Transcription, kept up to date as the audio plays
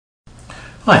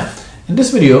Hi, in this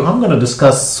video I'm going to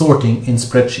discuss sorting in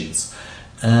spreadsheets,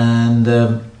 and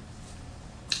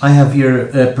I have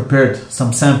here prepared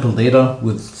some sample data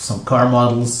with some car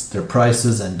models, their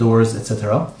prices and doors,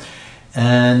 etc.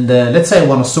 And let's say I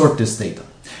want to sort this data.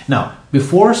 Now,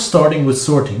 before starting with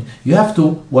sorting, you have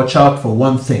to watch out for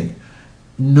one thing: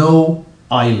 no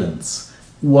islands.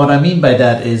 What I mean by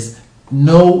that is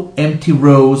no empty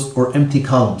rows or empty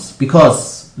columns,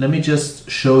 because let me just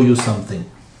show you something.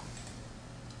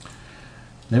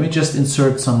 Let me just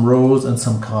insert some rows and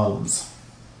some columns.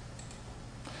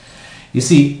 You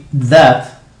see,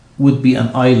 that would be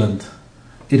an island.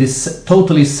 It is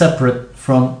totally separate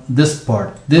from this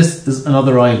part. This is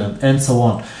another island, and so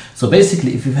on. So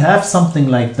basically, if you have something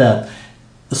like that,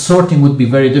 sorting would be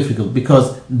very difficult,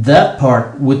 because that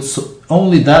part would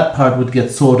only that part would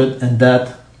get sorted, and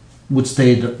that would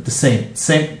stay the same.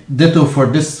 Same ditto for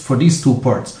these two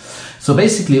parts. So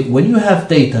basically, when you have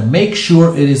data, make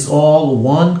sure it is all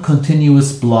one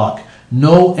continuous block,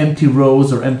 no empty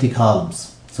rows or empty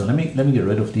columns. So let me get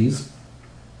rid of these.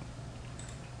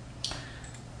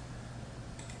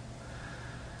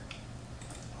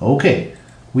 Okay,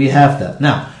 we have that.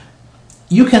 Now,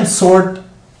 you can sort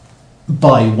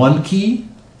by one key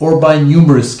or by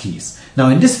numerous keys. Now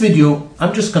in this video,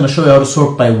 I'm just going to show you how to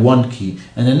sort by one key.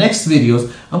 And in the next videos,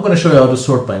 I'm going to show you how to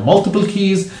sort by multiple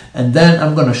keys, and then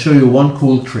I'm going to show you one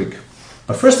cool trick.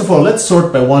 But first of all, let's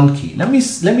sort by one key. Let me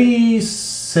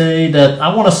say that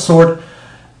I want to sort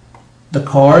the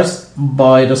cars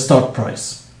by the stock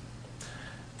price.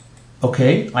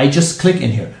 Okay, I just click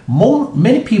in here.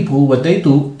 Many people, what they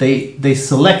do, they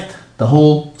select the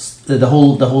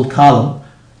whole column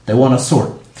they want to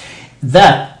sort.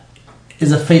 That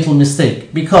is a fatal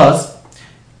mistake, because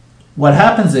what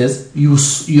happens is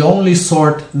you only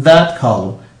sort that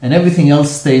column and everything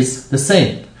else stays the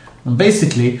same, and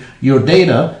basically your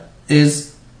data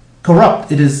is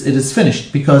corrupt. It is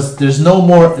finished, because there's no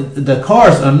more, the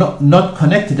cars are not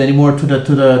connected anymore to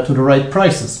the right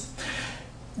prices.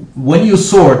 When you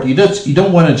sort, you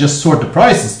don't want to just sort the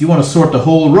prices, you want to sort the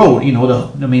whole row. You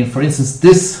know, I mean, for instance,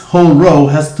 this whole row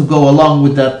has to go along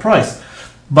with that price.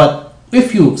 But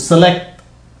if you select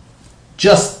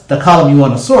just the column you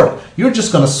want to sort, you're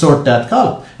just going to sort that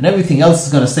column, and everything else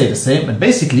is going to stay the same, and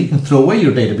basically you can throw away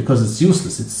your data because it's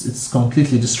useless. It's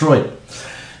completely destroyed.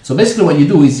 So basically what you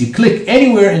do is you click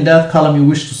anywhere in that column you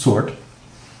wish to sort,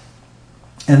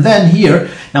 and then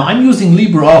here, now I'm using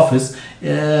LibreOffice.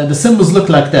 The symbols look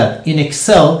like that. In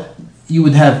Excel you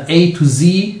would have A to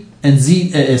Z and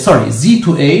Z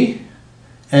to A,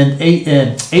 and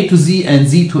A to Z and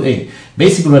Z to A.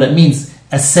 Basically what it means,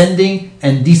 ascending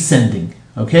and descending.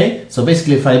 Okay, so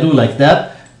basically if I do like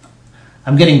that,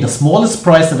 I'm getting the smallest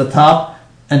price at the top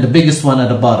and the biggest one at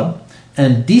the bottom,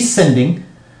 and descending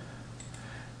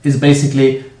is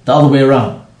basically the other way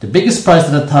around, the biggest price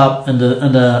at the top and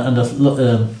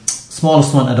the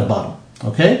smallest one at the bottom.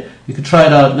 Okay, you can try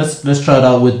it out. Let's try it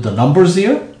out with the numbers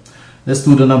here. Let's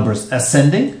do the numbers.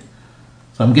 Ascending,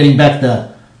 so I'm getting back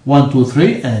the 1, 2,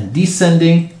 3, and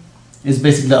descending is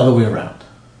basically the other way around.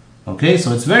 Okay,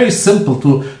 so it's very simple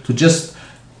to just,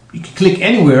 you can click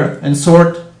anywhere and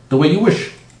sort the way you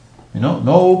wish. You know,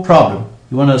 no problem.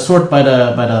 You want to sort by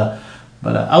the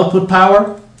output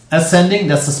power. Ascending,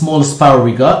 that's the smallest power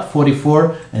we got,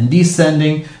 44, and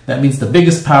descending, that means the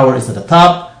biggest power is at the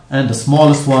top and the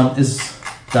smallest one is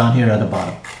down here at the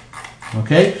bottom.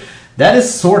 Okay, that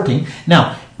is sorting.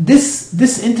 Now, this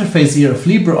interface here of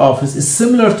LibreOffice is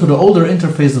similar to the older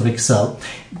interface of Excel.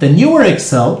 The newer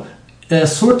Excel,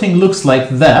 sorting looks like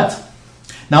that.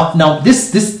 Now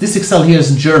this Excel here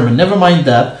is in German. Never mind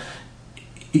that.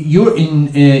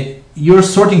 Your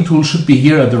sorting tool should be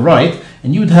here at the right,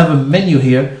 and you would have a menu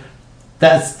here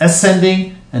that's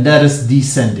ascending and that is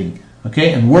descending.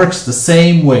 Okay, and works the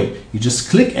same way. You just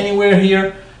click anywhere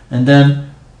here and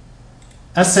then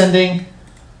ascending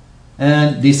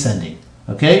and descending.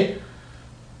 Okay,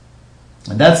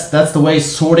 and that's the way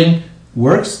sorting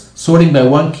works. Sorting by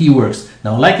one key works.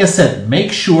 Now, like I said,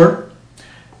 make sure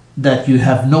that you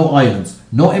have no islands,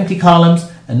 no empty columns,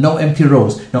 and no empty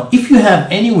rows. Now, if you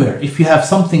have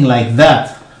something like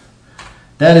that,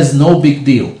 that is no big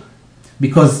deal,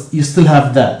 because you still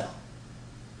have that.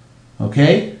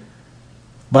 Okay?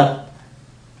 But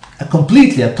a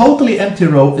totally empty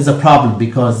row is a problem,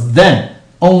 because then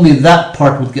only that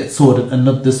part would get sorted and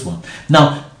not this one.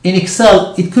 Now, in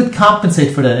Excel, it could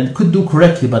compensate for that and it could do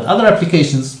correctly, but other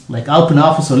applications like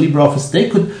OpenOffice or LibreOffice,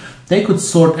 they could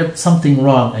sort something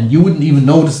wrong and you wouldn't even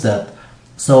notice that.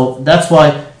 So that's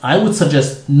why I would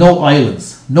suggest no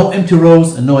islands, no empty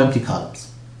rows, and no empty columns.